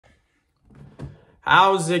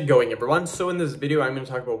How's it going, everyone? So in this video, I'm going to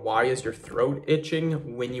talk about why is your throat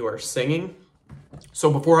itching when you are singing.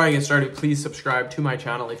 So before I get started, please subscribe to my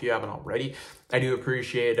channel if you haven't already. I do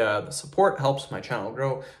appreciate the support, helps my channel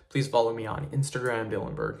grow. Please follow me on Instagram,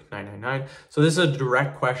 Dylanberg999. So this is a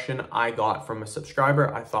direct question I got from a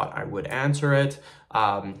subscriber. I thought I would answer it.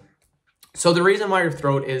 So the reason why your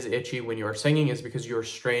throat is itchy when you are singing is because you're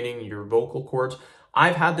straining your vocal cords.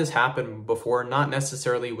 I've had this happen before, not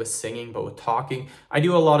necessarily with singing, but with talking. I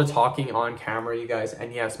do a lot of talking on camera, you guys,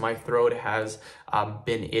 and yes, my throat has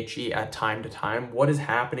been itchy at time to time. What is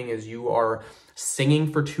happening is you are singing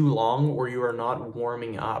for too long or you are not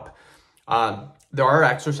warming up. There are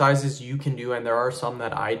exercises you can do, and there are some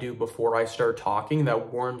that I do before I start talking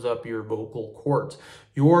that warms up your vocal cords.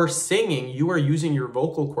 You're singing, you are using your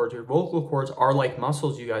vocal cords. Your vocal cords are like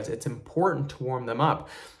muscles, you guys. It's important to warm them up.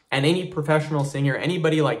 And any professional singer,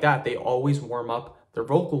 anybody like that, they always warm up their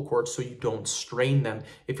vocal cords so you don't strain them.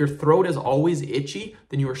 If your throat is always itchy,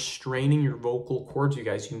 then you are straining your vocal cords, you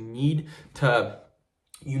guys. You need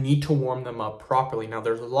to warm them up properly. Now,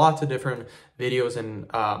 there's lots of different videos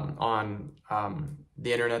on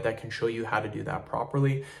the internet that can show you how to do that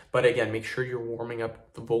properly. But again, make sure you're warming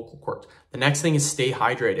up the vocal cords. The next thing is stay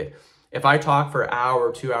hydrated. If I talk for an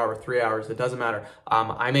hour, 2 hours, 3 hours, it doesn't matter.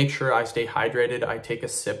 I make sure I stay hydrated. I take a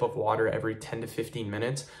sip of water every 10 to 15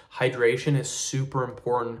 minutes. Hydration is super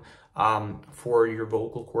important for your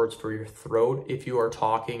vocal cords, for your throat. If you are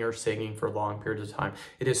talking or singing for long periods of time,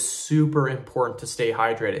 it is super important to stay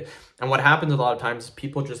hydrated. And what happens a lot of times is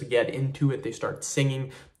people just get into it. They start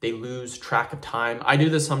singing. They lose track of time. I do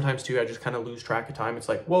this sometimes too. I just kind of lose track of time. It's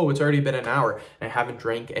like, whoa, it's already been an hour and I haven't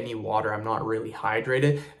drank any water. I'm not really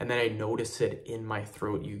hydrated. And then I notice it in my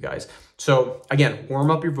throat, you guys. So again, warm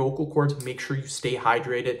up your vocal cords. Make sure you stay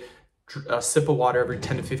hydrated. A sip of water every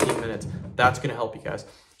 10 to 15 minutes. That's going to help you guys.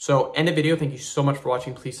 So end the video. Thank you so much for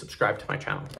watching. Please subscribe to my channel.